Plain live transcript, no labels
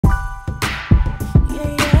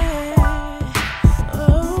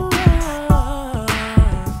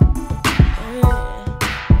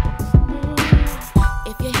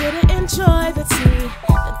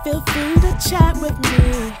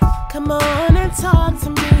talk to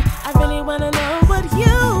me. I really wanna know what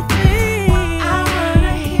you think. I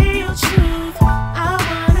wanna hear your truth. I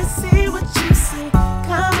wanna see what you see.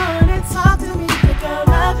 Come on and talk to me. The girl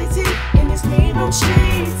Lovelyti in this green room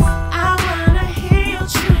streets. I wanna hear your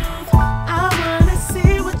truth. I wanna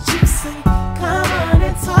see what you see. Come on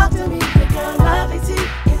and talk to me. The girl Lovelyti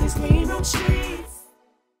in this green room streets.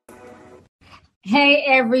 Hey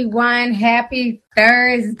everyone, happy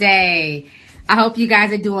Thursday. I hope you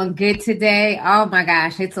guys are doing good today. Oh my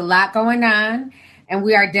gosh, it's a lot going on and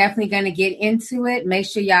we are definitely going to get into it. Make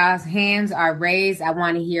sure y'all's hands are raised. I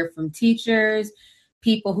want to hear from teachers,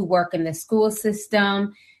 people who work in the school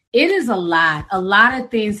system. It is a lot. A lot of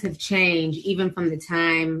things have changed even from the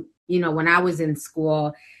time, when I was in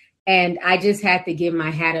school. And I just had to give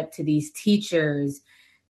my hat up to these teachers.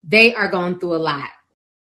 They are going through a lot.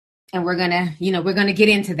 And we're gonna get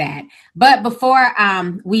into that. But before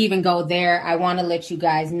we even go there, I want to let you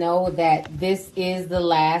guys know that this is the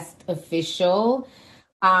last official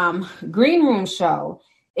Green Room show.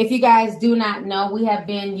 If you guys do not know, we have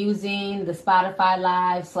been using the Spotify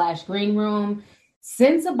Live / Green Room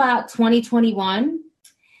since about 2021.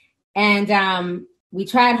 And we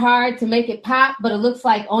tried hard to make it pop, but it looks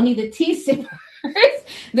like only the T-Sippers,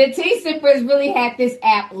 really had this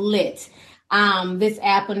app lit. This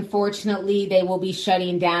app, unfortunately, they will be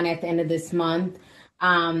shutting down at the end of this month.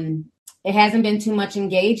 It hasn't been too much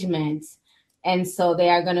engagement, and so they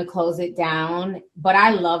are going to close it down. But I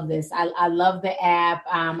love this. I love the app.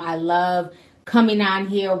 I love coming on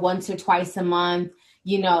here once or twice a month,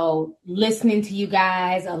 listening to you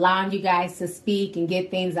guys, allowing you guys to speak and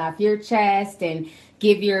get things off your chest and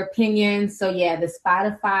give your opinions. So, yeah, the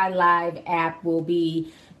Spotify Live app will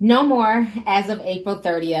be no more as of April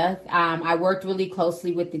 30th. I worked really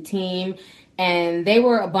closely with the team, and they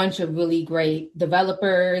were a bunch of really great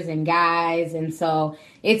developers and guys. And so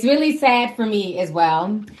it's really sad for me as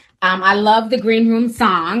well. I love the Green Room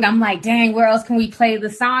song. I'm like, dang, where else can we play the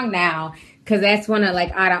song now? Because that's one of,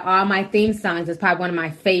 out of all my theme songs, it's probably one of my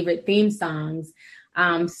favorite theme songs.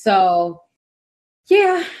 So,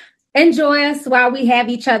 yeah. Enjoy us while we have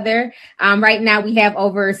each other. Right now we have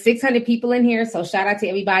over 600 people in here. So shout out to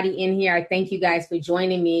everybody in here. I thank you guys for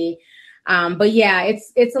joining me. But yeah,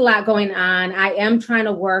 it's a lot going on. I am trying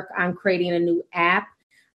to work on creating a new app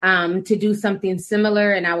to do something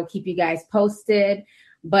similar, and I will keep you guys posted.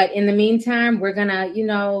 But in the meantime, we're gonna,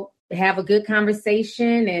 have a good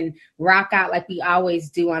conversation and rock out like we always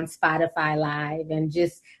do on Spotify Live. And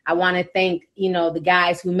I want to thank, the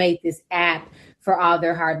guys who made this app for all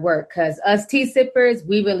their hard work, because us T-Sippers,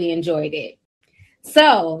 we really enjoyed it.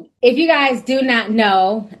 So if you guys do not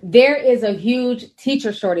know, there is a huge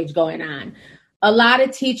teacher shortage going on. A lot of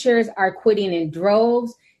teachers are quitting in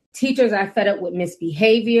droves. Teachers are fed up with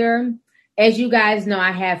misbehavior. As you guys know,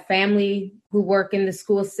 I have family who work in the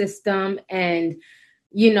school system, and,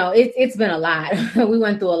 it's been a lot. We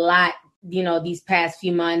went through a lot, these past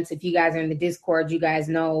few months. If you guys are in the Discord, you guys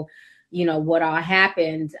know what all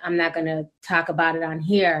happened. I'm not going to talk about it on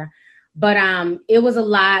here, but it was a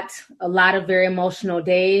lot of very emotional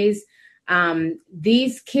days.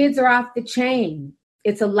 These kids are off the chain.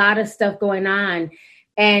 It's a lot of stuff going on,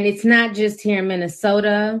 and it's not just here in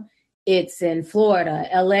Minnesota. It's in Florida,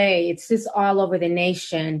 LA. It's just all over the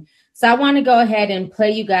nation. So I want to go ahead and play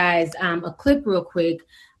you guys a clip real quick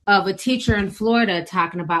of a teacher in Florida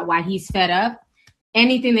talking about why he's fed up.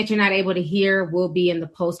 Anything that you're not able to hear will be in the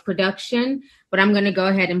post-production, but I'm going to go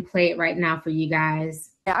ahead and play it right now for you guys.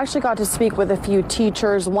 I actually got to speak with a few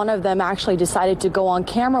teachers. One of them actually decided to go on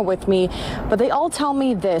camera with me, but they all tell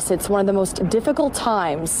me this: it's one of the most difficult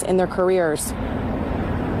times in their careers.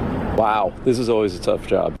 Wow, this is always a tough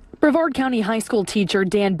job. Brevard County High School teacher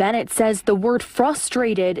Dan Bennett says the word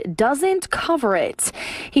frustrated doesn't cover it.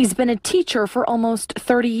 He's been a teacher for almost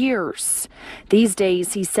 30 years. These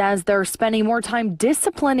days, he says they're spending more time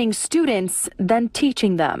disciplining students than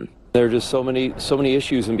teaching them. There are just so many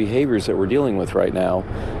issues and behaviors that we're dealing with right now,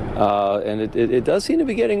 and it does seem to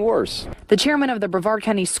be getting worse. The chairman of the Brevard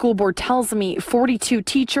County School Board tells me 42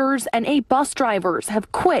 teachers and 8 bus drivers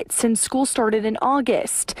have quit since school started in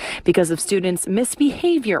August because of students'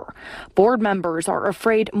 misbehavior. Board members are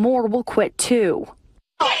afraid more will quit too.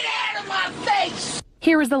 Get out of my face!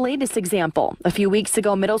 Here is the latest example. A few weeks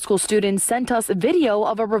ago, middle school students sent us a video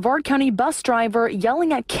of a Brevard County bus driver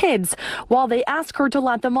yelling at kids while they asked her to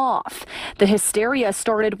let them off. The hysteria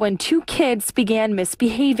started when 2 kids began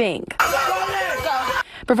misbehaving.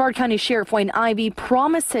 Brevard County Sheriff Wayne Ivey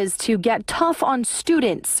promises to get tough on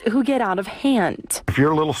students who get out of hand. If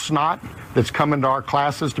you're a little snot that's coming to our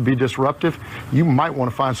classes to be disruptive, you might want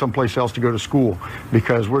to find someplace else to go to school,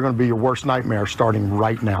 because we're going to be your worst nightmare starting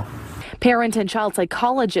right now. Parent and child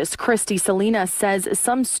psychologist Christy Salinas says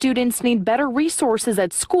some students need better resources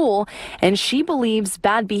at school, and she believes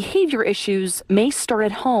bad behavior issues may start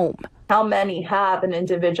at home. How many have an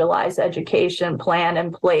individualized education plan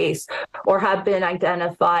in place or have been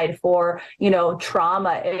identified for,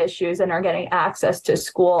 trauma issues and are getting access to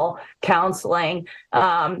school counseling?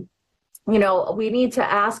 We need to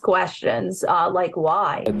ask questions like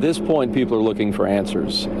why. At this point, people are looking for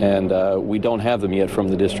answers, and we don't have them yet from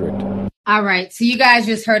the district. All right. So you guys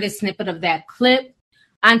just heard a snippet of that clip.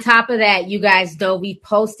 On top of that, you guys know we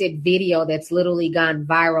posted video that's literally gone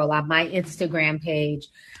viral on my Instagram page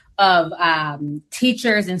of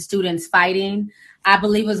teachers and students fighting. I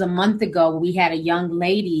believe it was a month ago, we had a young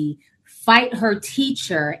lady fight her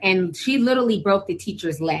teacher, and she literally broke the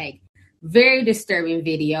teacher's leg. Very disturbing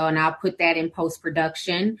video, and I'll put that in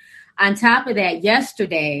post-production. On top of that,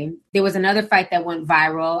 yesterday, there was another fight that went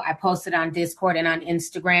viral. I posted on Discord and on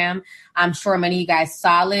Instagram. I'm sure many of you guys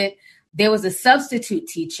saw it. There was a substitute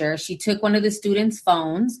teacher. She took one of the students'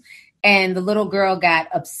 phones, and the little girl got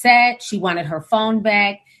upset. She wanted her phone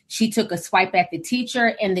back. She took a swipe at the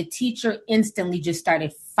teacher, and the teacher instantly just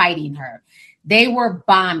started fighting her. They were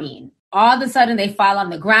bombing. All of a sudden, they fall on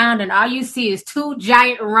the ground, and all you see is two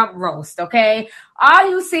giant rump roasts, okay? All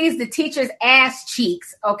you see is the teacher's ass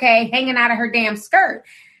cheeks, okay, hanging out of her damn skirt.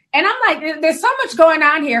 And I'm like, there's so much going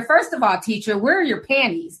on here. First of all, teacher, where are your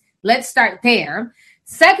panties? Let's start there.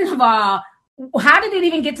 Second of all, how did it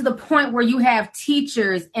even get to the point where you have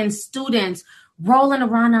teachers and students rolling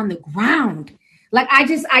around on the ground? Like,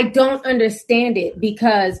 I don't understand it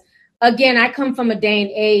because, again, I come from a day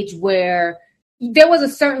and age where there was a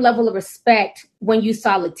certain level of respect when you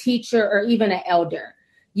saw a teacher or even an elder.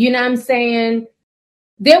 You know what I'm saying?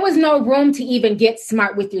 There was no room to even get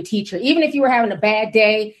smart with your teacher. Even if you were having a bad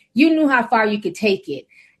day, you knew how far you could take it.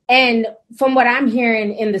 And from what I'm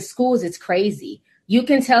hearing in the schools, it's crazy. You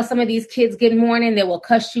can tell some of these kids good morning, they will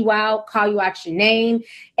cuss you out, call you out your name.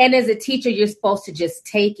 And as a teacher, you're supposed to just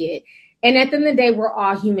take it. And at the end of the day, we're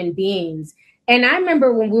all human beings. And I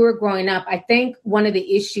remember when we were growing up, I think one of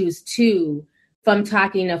the issues too, from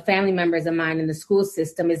talking to family members of mine in the school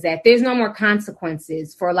system, is that there's no more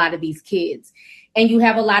consequences for a lot of these kids. And you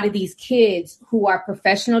have a lot of these kids who are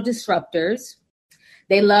professional disruptors.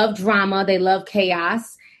 They love drama. They love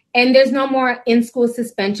chaos. And there's no more in-school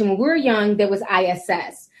suspension. When we were young, there was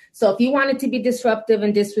ISS. So if you wanted to be disruptive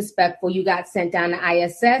and disrespectful, you got sent down to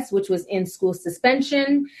ISS, which was in-school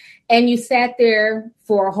suspension. And you sat there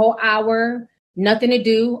for a whole hour, nothing to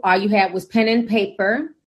do. All you had was pen and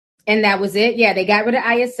paper. And that was it. Yeah, they got rid of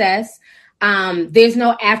ISS. There's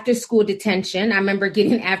no after-school detention. I remember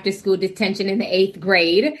getting after-school detention in the 8th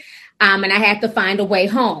grade, and I had to find a way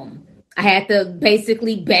home. I had to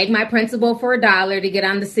basically beg my principal for $1 to get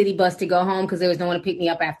on the city bus to go home because there was no one to pick me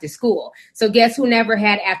up after school. So guess who never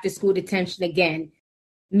had after-school detention again?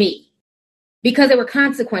 Me. Because there were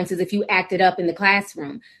consequences if you acted up in the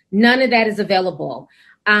classroom. None of that is available.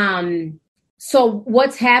 So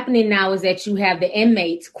what's happening now is that you have the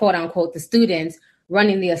inmates, quote unquote, the students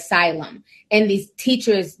running the asylum. And these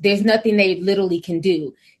teachers, there's nothing they literally can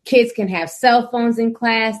do. Kids can have cell phones in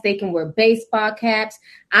class. They can wear baseball caps.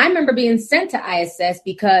 I remember being sent to ISS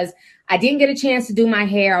because I didn't get a chance to do my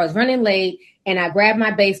hair. I was running late and I grabbed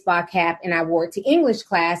my baseball cap and I wore it to English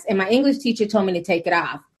class. And my English teacher told me to take it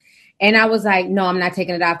off. And I was like, no, I'm not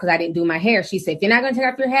taking it off because I didn't do my hair. She said, if you're not going to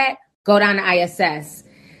take off your hat, go down to ISS.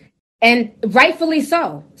 And rightfully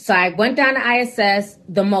so. So I went down to ISS,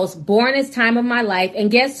 the most boringest time of my life. And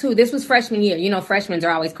guess who? This was freshman year. You know, freshmen are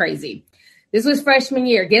always crazy. This was freshman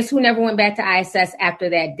year. Guess who never went back to ISS after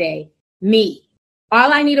that day? Me.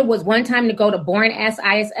 All I needed was one time to go to boring ass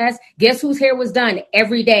ISS. Guess whose hair was done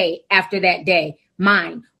every day after that day?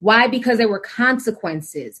 Mine. Why? Because there were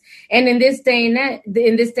consequences. And in this day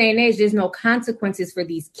and age, there's no consequences for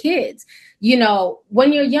these kids. You know,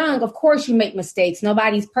 when you're young, of course you make mistakes.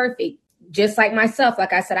 Nobody's perfect. Just like myself.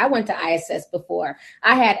 Like I said, I went to ISS before.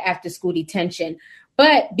 I had after school detention.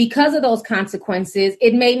 But because of those consequences,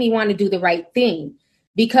 it made me want to do the right thing.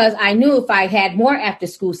 Because I knew if I had more after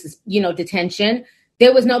school, detention,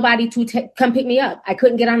 there was nobody to come pick me up. I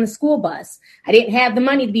couldn't get on the school bus. I didn't have the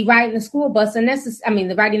money to be riding the school bus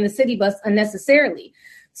riding the city bus unnecessarily.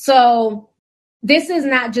 So this is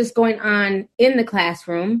not just going on in the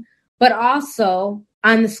classroom, but also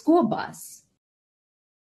on the school bus.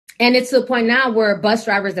 And it's to the point now where bus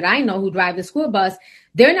drivers that I know who drive the school bus,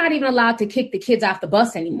 they're not even allowed to kick the kids off the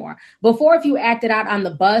bus anymore. Before, if you acted out on the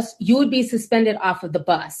bus, you would be suspended off of the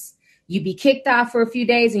bus. You'd be kicked off for a few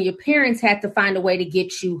days and your parents had to find a way to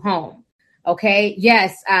get you home. Okay.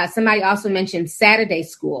 Yes. Somebody also mentioned Saturday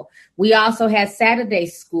school. We also had Saturday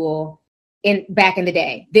school back in the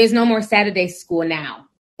day. There's no more Saturday school now.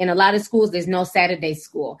 In a lot of schools, there's no Saturday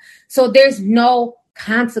school. So there's no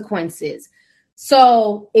consequences.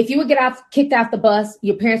 So if you would get kicked off the bus,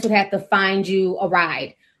 your parents would have to find you a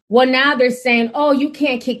ride. Well, now they're saying, oh, you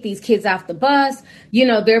can't kick these kids off the bus. You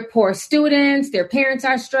know, they're poor students. Their parents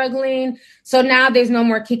are struggling. So now there's no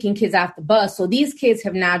more kicking kids off the bus. So these kids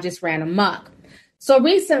have now just ran amok. So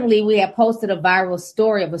recently we have posted a viral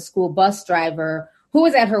story of a school bus driver who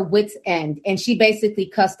was at her wit's end. And she basically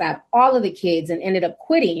cussed out all of the kids and ended up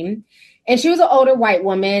quitting. And she was an older white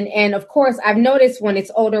woman. And of course, I've noticed when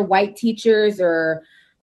it's older white teachers or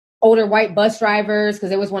older white bus drivers,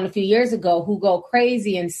 because there was one a few years ago, who go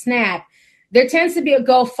crazy and snap, there tends to be a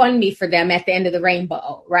GoFundMe for them at the end of the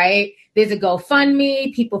rainbow, right? There's a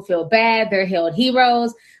GoFundMe. People feel bad. They're hailed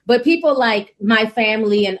heroes. But people like my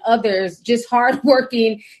family and others, just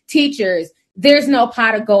hardworking teachers, there's no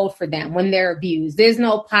pot of gold for them when they're abused. There's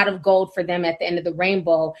no pot of gold for them at the end of the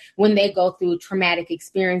rainbow when they go through traumatic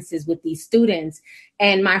experiences with these students.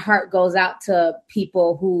 And my heart goes out to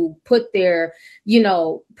people who put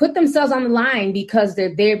themselves on the line because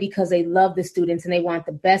they're there because they love the students and they want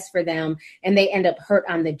the best for them, and they end up hurt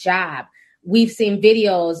on the job. We've seen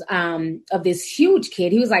videos of this huge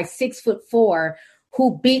kid. He was like 6'4",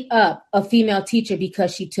 who beat up a female teacher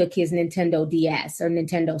because she took his Nintendo DS or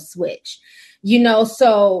Nintendo Switch. You know,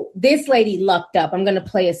 so this lady lucked up. I'm going to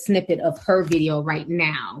play a snippet of her video right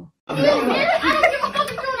now. I don't give a fuck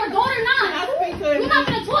if you're an adult or not. You're not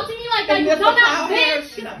going to talk to me like that, you dumbass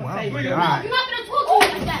bitch. Wow, You're not going to talk to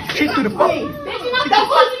me like that. Kick through the phone. Bitch, you're not going to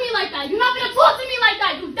talk to me like that. You're not going to talk to me like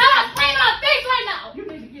that. You dumbass playing in my face right now. You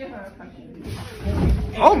need to give her a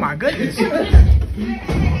Oh my goodness.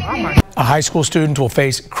 A high school student will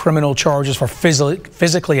face criminal charges for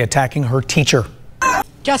physically attacking her teacher.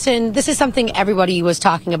 Justin, this is something everybody was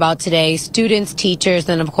talking about today. Students, teachers,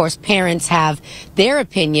 and of course parents have their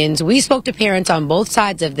opinions. We spoke to parents on both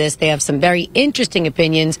sides of this. They have some very interesting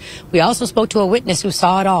opinions. We also spoke to a witness who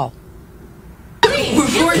saw it all.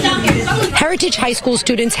 Heritage High School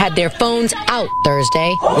students had their phones out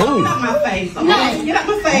Thursday.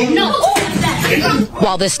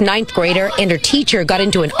 While this 9th grader and her teacher got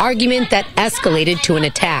into an argument that escalated to an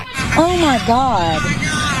attack. Oh my God.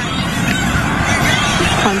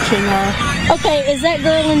 Punching her. Okay, is that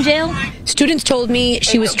girl in jail? Students told me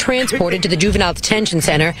she was transported to the Juvenile Detention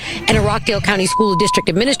Center, and a Rockdale County School District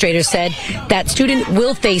administrator said that student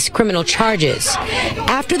will face criminal charges.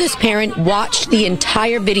 After this parent watched the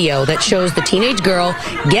entire video that shows the teenage girl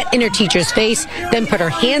get in her teacher's face, then put her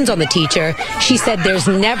hands on the teacher, she said there's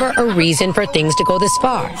never a reason for things to go this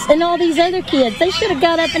far. And all these other kids, they should have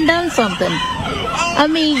got up and done something. I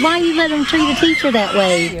mean, why you let them treat a teacher that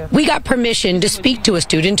way? We got permission to speak to a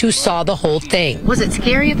student who saw the whole thing. Was it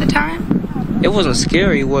scary at the time? It wasn't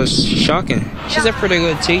scary, it was shocking. She's a pretty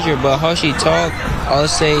good teacher, but how she talk, I'll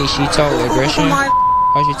say she talk aggression.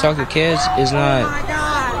 How she talk to kids is not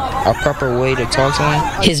a proper way to talk to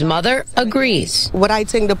them. His mother agrees. What I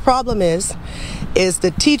think the problem is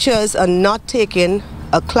the teachers are not taking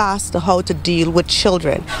a class to how to deal with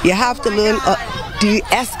children. You have to learn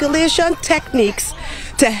de-escalation techniques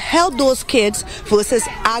to help those kids versus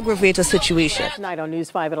aggravate a situation. Tonight on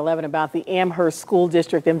News 5 at 11 about the Amherst School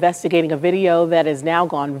District investigating a video that has now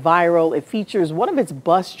gone viral. It features one of its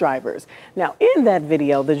bus drivers. Now, in that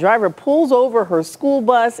video, the driver pulls over her school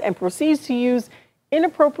bus and proceeds to use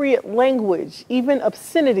inappropriate language, even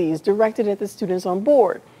obscenities directed at the students on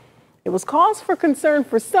board. It was cause for concern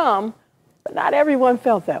for some, but not everyone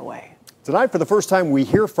felt that way. Tonight, for the first time, we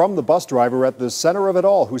hear from the bus driver at the center of it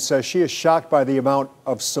all, who says she is shocked by the amount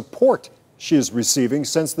of support she is receiving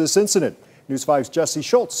since this incident. News 5's Jesse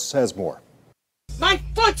Schultz has more. My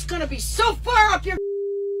foot's gonna be so far up your...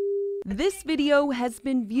 This video has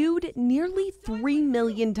been viewed nearly 3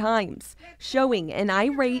 million times, showing an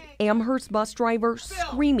irate Amherst bus driver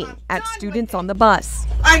screaming at students on the bus.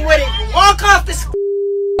 I'm ready to walk off this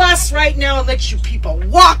bus right now and let you people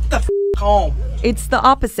walk the home. It's the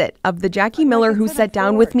opposite of the Jackie Miller who sat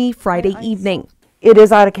down with me Friday evening. It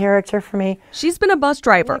is out of character for me. She's been a bus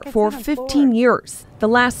driver for 15 years, the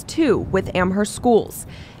last 2 with Amherst Schools,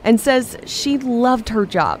 and says she loved her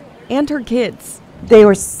job and her kids. They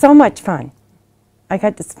were so much fun. I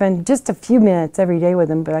got to spend just a few minutes every day with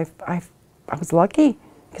them, but I was lucky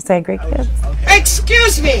because I had great kids.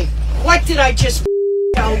 Excuse me, what did I just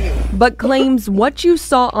tell you? But claims what you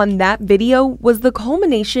saw on that video was the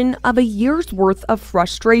culmination of a year's worth of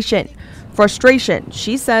frustration. Frustration,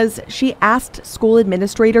 she says, she asked school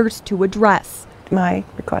administrators to address. my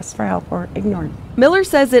requests for help were ignored. Miller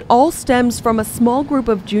says it all stems from a small group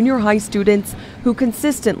of junior high students who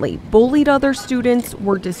consistently bullied other students,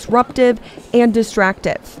 were disruptive and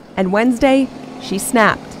distractive. And Wednesday, she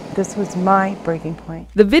snapped. This was my breaking point.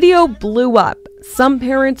 The video blew up. Some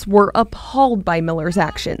parents were appalled by Miller's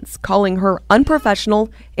actions, calling her unprofessional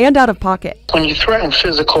and out of pocket. When you threaten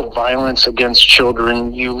physical violence against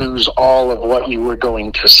children, you lose all of what you were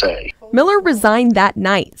going to say. Miller resigned that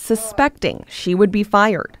night, suspecting she would be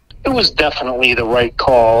fired. It was definitely the right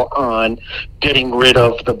call on getting rid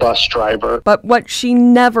of the bus driver. But what she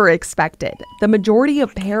never expected, the majority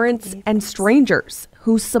of parents and strangers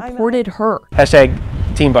who supported her. Hashtag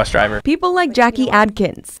Team Bus Driver. People like Jackie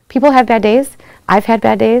Adkins. People have bad days. I've had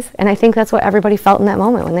bad days. And I think that's what everybody felt in that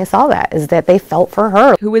moment when they saw that, is that they felt for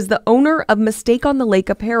her. Who is the owner of Mistake on the Lake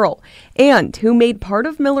Apparel and who made part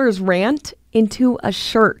of Miller's rant into a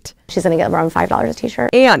shirt. She's going to get around $5 a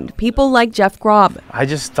t-shirt. And people like Jeff Grob. I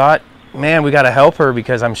just thought, man, we got to help her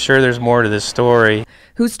because I'm sure there's more to this story.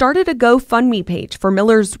 Who started a GoFundMe page for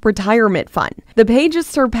Miller's retirement fund. The page has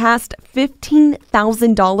surpassed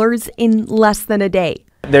 $15,000 in less than a day.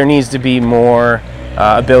 There needs to be more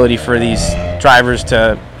ability for these drivers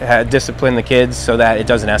to discipline the kids so that it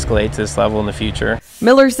doesn't escalate to this level in the future.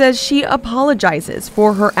 Miller says she apologizes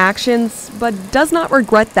for her actions, but does not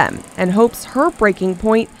regret them and hopes her breaking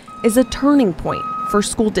point is a turning point for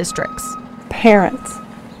school districts. Parents,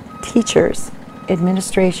 teachers,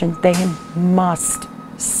 administration, they must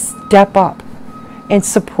step up and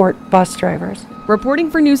support bus drivers.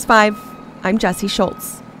 Reporting for News 5, I'm Jessie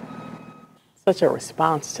Schultz. Such a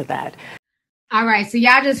response to that. All right, so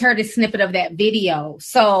y'all just heard a snippet of that video.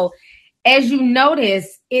 So as you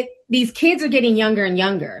notice, these kids are getting younger and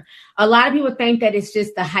younger. A lot of people think that it's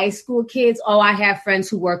just the high school kids. Oh, I have friends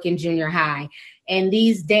who work in junior high. And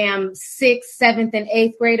these damn 6th, 7th, and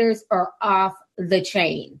 8th graders are off the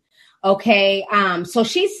chain. Okay, so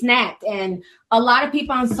she snapped, and a lot of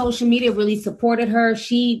people on social media really supported her.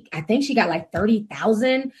 I think she got like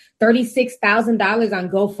 $36,000 on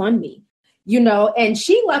GoFundMe. You know, and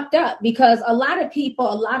she lucked up because a lot of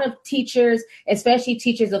people, a lot of teachers, especially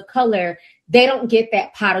teachers of color, they don't get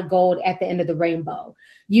that pot of gold at the end of the rainbow.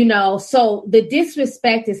 You know, so the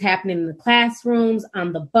disrespect is happening in the classrooms,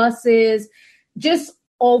 on the buses, just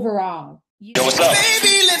overall. Yo, what's up?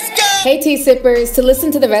 Baby, let's go. Hey, Tea Sippers. To listen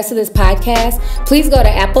to the rest of this podcast, please go to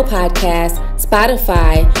Apple Podcasts,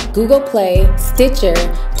 Spotify, Google Play, Stitcher,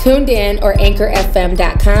 TuneIn, or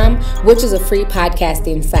AnchorFM.com, which is a free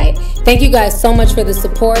podcasting site. Thank you guys so much for the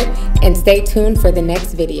support, and stay tuned for the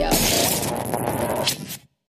next video.